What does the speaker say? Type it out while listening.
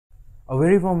A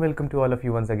very warm welcome to all of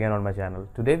you once again on my channel.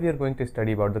 Today we are going to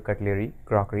study about the cutlery,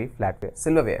 crockery, flatware,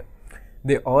 silverware.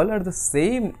 They all are the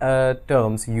same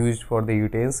terms used for the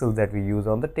utensils that we use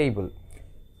on the table.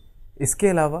 इसके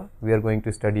अलावा we are going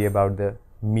to study about the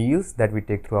meals that we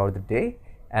take throughout the day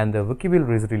and the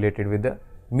vocabularies related with the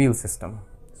meal system.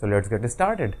 So let's get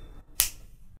started.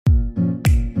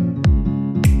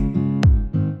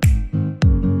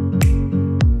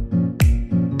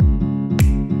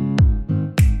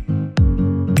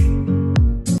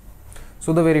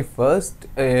 So the very first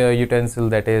utensil,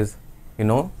 that is,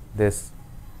 this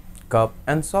cup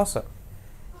and saucer.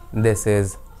 This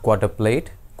is quarter plate.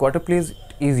 Quarter plate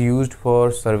is used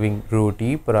for serving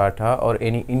roti, paratha, or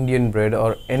any Indian bread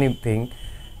or anything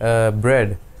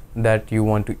bread that you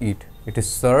want to eat. It is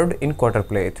served in quarter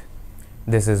plate.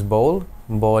 This is bowl.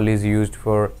 Bowl is used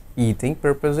for eating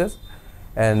purposes,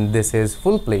 and this is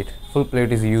full plate. Full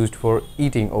plate is used for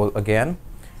eating all again.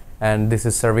 And this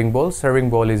is serving bowl.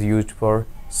 Serving bowl is used for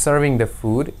serving the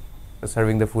food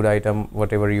item,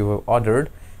 whatever you have ordered.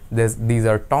 These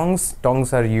are tongs.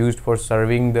 Tongs are used for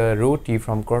serving the roti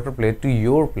from quarter plate to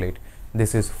your plate.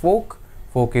 This is fork.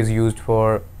 Fork is used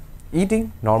for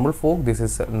eating. Normal fork. This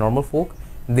is normal fork.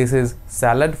 This is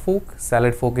salad fork.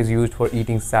 Salad fork is used for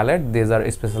eating salad. These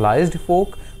are specialized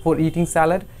fork for eating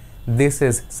salad. This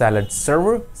is salad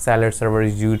server. Salad server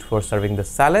is used for serving the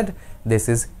salad. This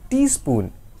is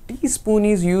teaspoon. Teaspoon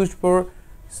is used for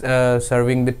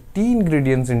serving the tea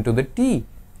ingredients into the tea,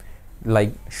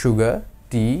 like sugar,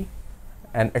 tea,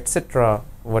 and etc.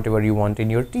 whatever you want in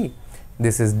your tea.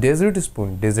 This is dessert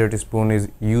spoon. Dessert spoon is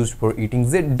used for eating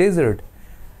dessert.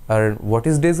 What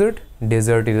is dessert?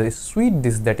 Dessert is a sweet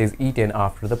dish that is eaten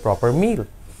after the proper meal.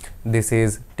 This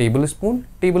is tablespoon.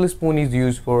 Tablespoon is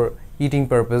used for eating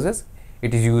purposes.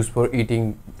 It is used for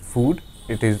eating food.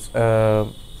 It is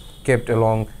kept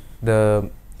along the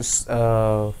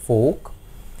fork.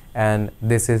 And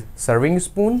this is serving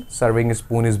spoon. Serving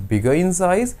spoon is bigger in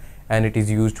size, and it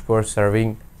is used for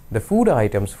serving the food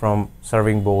items from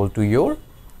serving bowl to your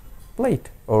plate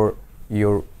or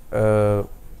your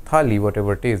thali,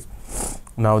 whatever it is.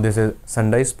 Now this is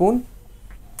sundae spoon.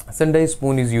 Sundae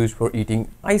spoon is used for eating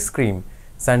ice cream.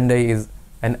 Sundae is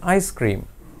an ice cream.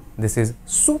 This is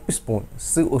soup spoon.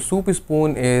 Soup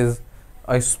spoon is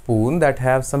a spoon that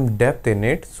have some depth in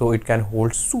it, so it can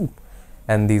hold soup.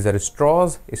 And these are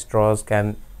straws. Straws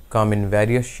can come in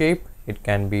various shape. It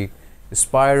can be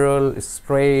spiral,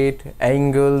 straight,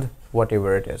 angled,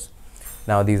 whatever it is.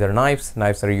 Now these are knives.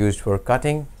 Knives are used for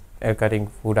cutting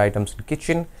food items in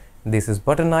kitchen. This is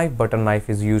butter knife. Butter knife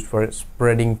is used for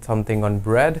spreading something on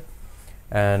bread.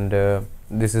 And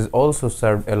this is also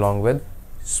served along with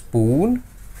spoon,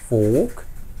 fork,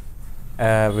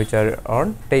 which are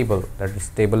on table. That is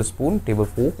tablespoon, table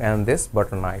fork, and this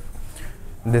butter knife.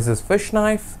 This is fish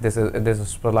knife. This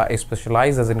is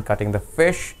specializes in cutting the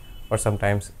fish, or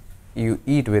sometimes you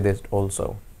eat with it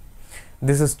also.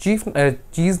 This is cheese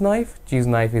knife. Cheese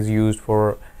knife is used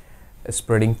for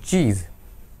spreading cheese.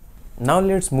 Now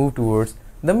let's move towards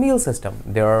the meal system.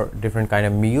 There are different kind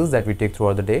of meals that we take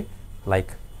throughout the day,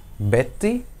 like bed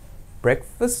tea,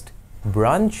 breakfast,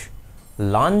 brunch,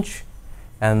 lunch,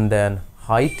 and then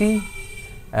high tea.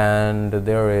 And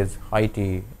there is high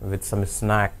tea with some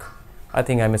snack. I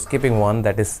think I'm skipping one,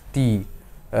 that is tea,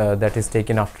 that is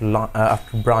taken after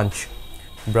brunch,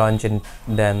 and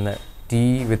then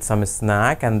tea with some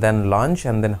snack, and then lunch,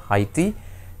 and then high tea,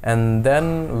 and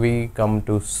then we come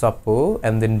to supper,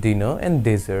 and then dinner and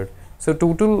dessert. So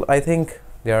total, I think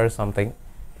there are something.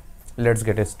 Let's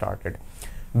get it started.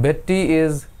 Bed tea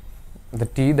is the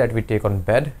tea that we take on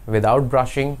bed without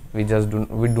brushing. We do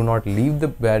not leave the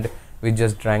bed. We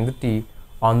just drank the tea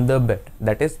on the bed.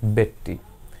 That is bed tea.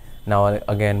 Now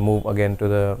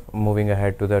moving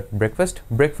ahead to the breakfast.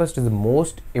 Breakfast is the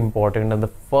most important and the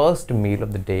first meal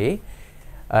of the day,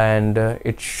 and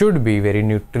it should be very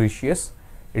nutritious.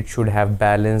 It should have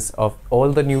balance of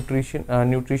all the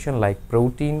nutrition like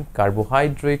protein,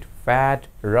 carbohydrate, fat,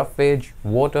 roughage,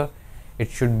 water. It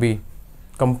should be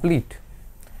complete.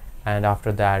 And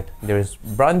after that there is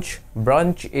brunch.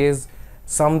 Brunch is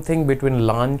something between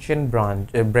lunch and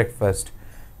breakfast.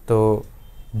 So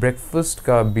breakfast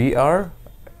का BR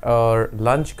और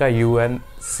lunch का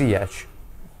UNCH,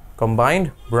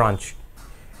 combined brunch.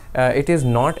 It is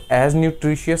not as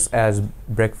nutritious as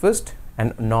breakfast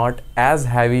and not as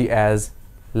heavy as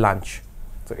lunch,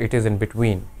 so it is in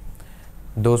between.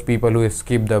 Those people who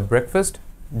skip the breakfast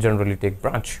generally take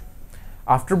brunch.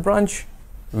 After brunch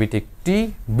we take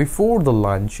tea. Before the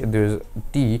lunch there is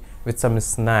tea with some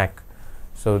snack.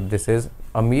 So this is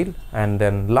a meal. And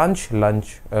then lunch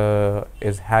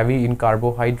is heavy in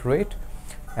carbohydrate.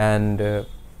 and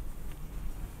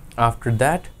after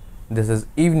that this is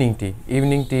evening tea.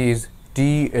 Evening tea is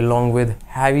tea along with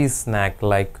heavy snack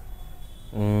like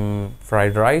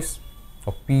fried rice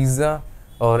or pizza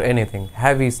or anything,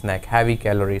 heavy snack, heavy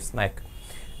calorie snack.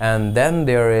 And then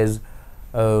there is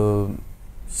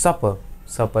supper.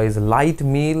 Supper is light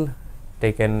meal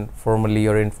taken formally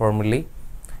or informally,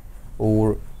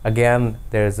 or again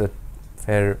there is a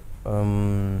fair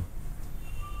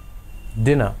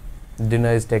dinner.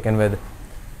 Dinner is taken with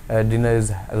dinner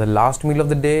is the last meal of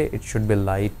the day. It should be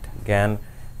light. Again,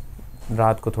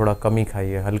 रात को थोड़ा कम ही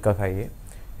खाइए, हल्का खाइए.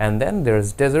 And then there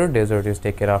is dessert. Dessert is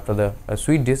taken after the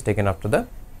sweet dish taken after the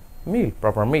meal,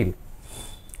 proper meal.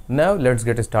 Now let's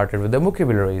get started with the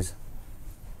vocabularies.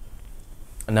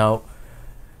 Now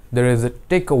there is a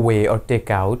takeaway or take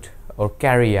out or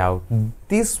carry out.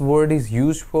 This word is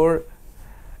used for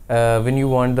when you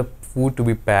want the food to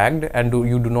be packed and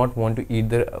you do not want to eat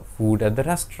the food at the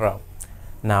restaurant.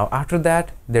 Now after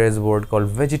that there is a word called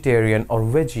vegetarian or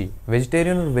veggie.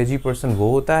 Vegetarian or veggie person वो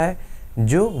होता है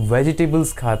जो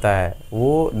vegetables खाता है,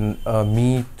 वो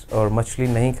meat और मछली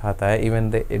नहीं खाता है, even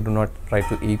they do not try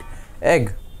to eat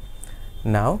egg.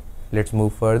 Now let's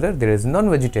move further. There is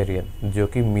non-vegetarian जो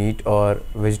कि meat और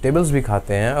vegetables भी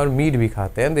खाते हैं और meat भी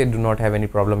खाते हैं. They do not have any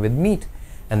problem with meat.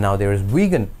 And now there is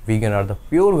vegan. Vegan are the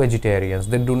pure vegetarians.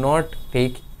 They do not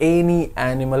take any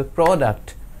animal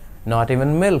product, not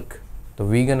even milk. So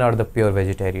vegan are the pure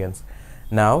vegetarians.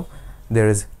 Now there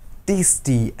is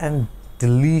tasty and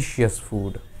delicious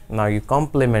food. Now you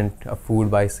compliment a food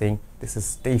by saying this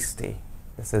is tasty,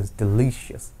 this is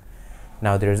delicious.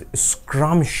 Now there is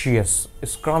scrumptious.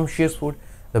 Scrumptious food,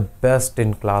 the best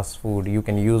in class food. You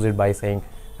can use it by saying,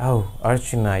 oh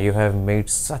Archana, you have made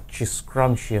such a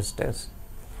scrumptious dish.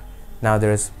 Now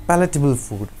there is palatable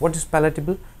food. What is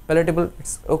palatable? Palatable,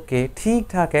 it's okay, ठीक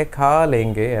ठाक है, खा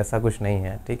लेंगे, ऐसा कुछ नहीं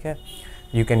है, ठीक है.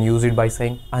 You can use it by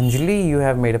saying, Anjali, you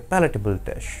have made a palatable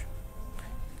dish.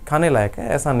 खाने लायक है,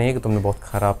 ऐसा नहीं है कि तुमने बहुत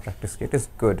खराब प्रैक्टिस की. It is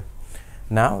good.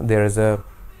 Now there is a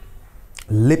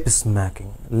lip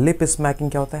smacking. Lip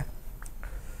smacking क्या होता है?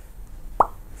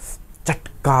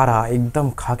 चटकारा, एकदम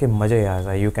खा के मजे आ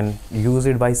जाए. You can use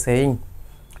it by saying,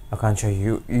 Akansha,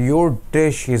 your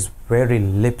dish is very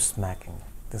lip smacking.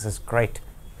 This is great.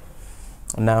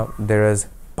 Now there is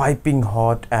piping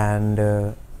hot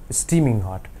and steaming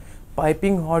hot.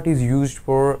 Piping hot is used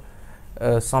for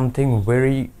something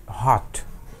very hot,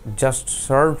 just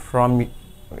served from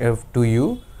to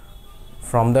you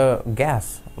from the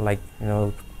gas. Like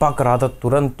पक रहा था,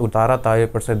 तुरंत उतारा तावे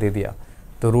पर से दे दिया,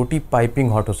 तो रोटी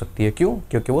पाइपिंग हॉट हो सकती है. क्यों?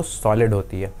 क्योंकि वो सॉलिड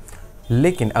होती है.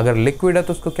 लेकिन अगर लिक्विड है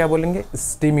तो उसको क्या बोलेंगे?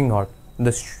 Steaming hot.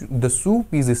 The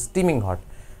soup is steaming hot,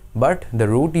 but the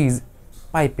roti is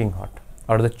piping hot,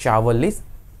 और द चावल is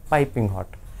piping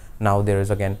hot. Now there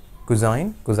is again cuisine.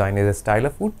 Cuisine is a style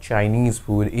of food, Chinese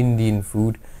food, Indian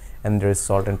food, and there is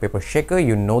salt and pepper shaker.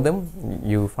 You know them,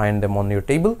 you find them on your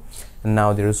table. And now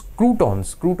there is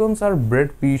croutons. Croutons are bread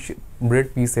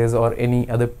pieces or any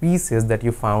other pieces that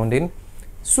you found in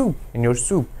soup, in your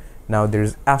soup. Now there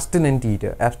is abstinent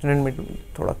eater. Abstinent means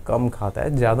थोड़ा कम खाता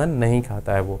है, ज़्यादा नहीं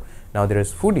खाता है वो. Now there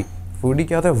is foodie. Foodie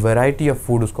क्या होता है? Variety of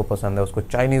food उसको पसंद है. उसको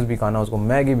चाइनीज़ भी खाना, उसको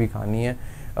मैगी भी खानी है,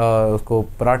 उसको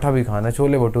पराठा भी खाना है,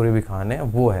 छोले भटूरे भी खाने हैं,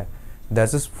 वो है.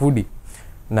 That is foodie.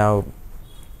 Now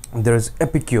there is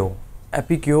epicure.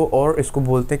 Epicure और इसको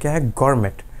बोलते हैं क्या है?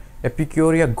 Gourmet.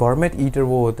 Epicure या gourmet eater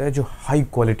वो होता है जो हाई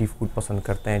क्वालिटी फूड पसंद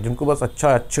करते हैं, जिनको बस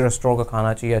अच्छे रेस्टोरेंट का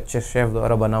खाना चाहिए, अच्छे शेफ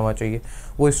द्वारा बना हुआ चाहिए,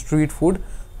 वो स्ट्रीट फूड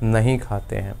नहीं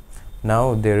खाते हैं. Now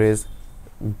there is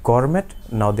gourmet.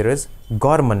 Now there is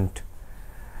gourmand.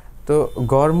 तो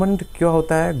गवर्नमेंट क्या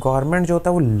होता है? गवर्नमेंट जो होता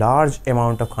है वो लार्ज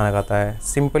अमाउंट ऑफ खाना खाता है.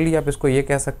 सिंपली आप इसको ये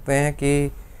कह सकते हैं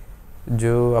कि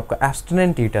जो आपका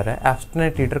एब्स्टिनेंट ईटर है,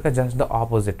 एब्स्टिनेंट ईटर का जस्ट द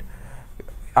ऑपोजिट.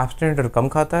 एब्स्टिनेंट ईटर कम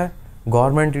खाता है,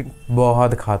 गवर्नमेंट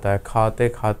बहुत खाता है. खाते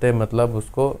खाते मतलब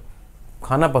उसको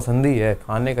खाना पसंद ही है,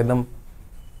 खाने का एकदम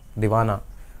दीवाना,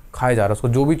 खाए जा रहा है, उसको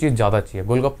जो भी चीज़ ज़्यादा चाहिए.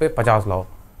 गोलगप्पे 50 लाओ,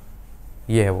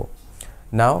 ये है वो.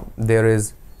 Now there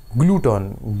is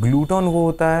gluten. Gluten वो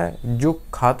होता है जो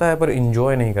खाता है पर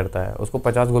इंजॉय नहीं करता है. उसको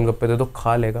 50 गोलगप्पे दे तो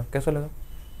खा लेगा, कैसा लगा,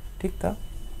 ठीक था,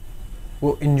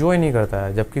 वो इंजॉय नहीं करता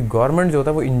है. जबकि गवर्नमेंट जो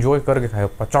होता है वो इंजॉय करके खाएगा.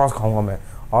 50 खाऊंगा मैं,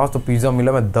 आज तो पिज़्ज़ा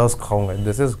मिला मैं 10 खाऊंगा.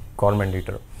 This is government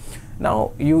eater. Now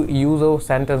you use a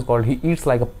sentence called he eats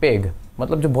like a pig.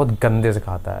 मतलब जो बहुत गंदे से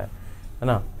खाता है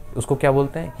ना, उसको क्या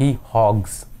बोलते हैं? ही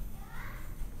हॉग्स.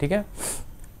 ठीक है,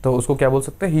 तो उसको क्या बोल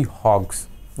सकते हैं? ही hogs.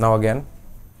 Now again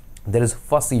there is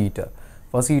फसी ईटर.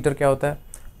 फसी ईटर क्या होता है?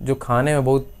 जो खाने में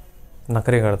बहुत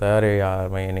नखरे करता है. अरे यार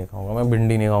मैं ये नहीं खाऊंगा, मैं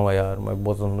भिंडी नहीं खाऊंगा यार, मैं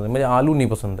बहुत पसंद है, मुझे आलू नहीं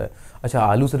पसंद है. अच्छा,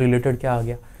 आलू से रिलेटेड क्या आ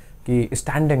गया? कि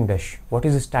standing dish, what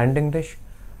is standing dish.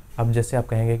 अब जैसे आप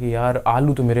कहेंगे कि यार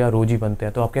आलू तो मेरे यहाँ रोज ही बनते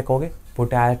हैं, तो आप क्या कहोगे,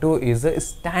 potato is a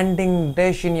standing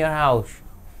dish in your house.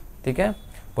 ठीक है,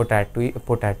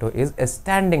 potato is a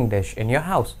standing dish in your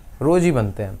house, रोज ही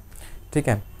बनते हैं। ठीक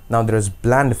है। Now there is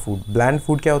bland food. Bland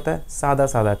food क्या होता है, सादा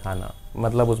सादा खाना,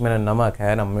 मतलब उसमें ना नमक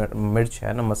है, ना मिर्च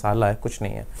है, ना मसाला है, कुछ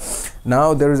नहीं है।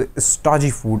 Now there is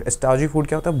starchy food. Starchy food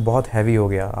क्या होता है, बहुत हैवी हो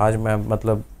गया आज मैं,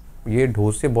 मतलब ये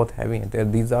डोसे बहुत हैवी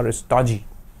हैं, these are starchy,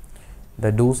 the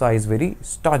dosa is very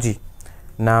starchy.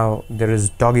 Now there is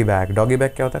doggy bag. Doggy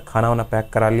bag क्या होता है, खाना वाना पैक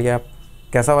करा लिया आप,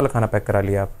 कैसा वाला खाना पैक करा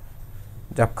लिया आप,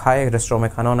 जब खाए रेस्टोरेंट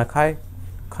में खाना वाना खाए,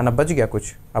 खाना बच गया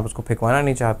कुछ, आप उसको फेंकवाना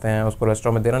नहीं चाहते हैं, उसको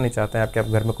रेस्टोरेंट में देना नहीं चाहते हैं, आपके आप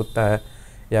घर में कुत्ता है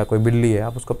या कोई बिल्ली है,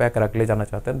 आप उसको पैक करा के ले जाना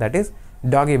चाहते हैं, दैट इज़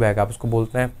डॉगी बैग। आप उसको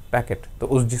बोलते हैं पैकेट, तो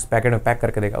उस जिस पैकेट में पैक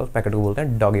करके देगा उस पैकेट को बोलते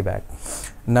हैं doggy bag.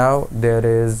 Now there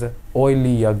is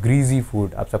oily या ग्रीजी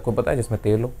फूड, आप सबको पता है जिसमें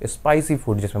तेल हो, स्पाइसी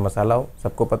फूड जिसमें मसाला हो,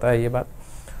 सबको पता है ये बात।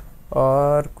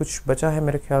 और कुछ बचा है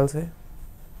मेरे ख्याल से,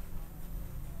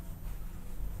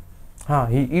 हाँ,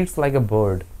 he eats like a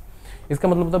bird. इसका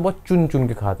मतलब होता है बहुत चुन चुन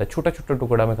के खाता है, छोटा छोटा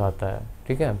टुकड़ा में खाता है।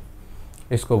 ठीक है,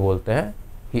 इसको बोलते हैं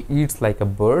he eats like a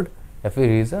bird या फिर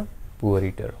he is a poor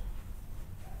eater.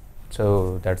 So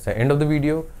that's the end of the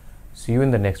video, C you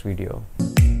in the next video.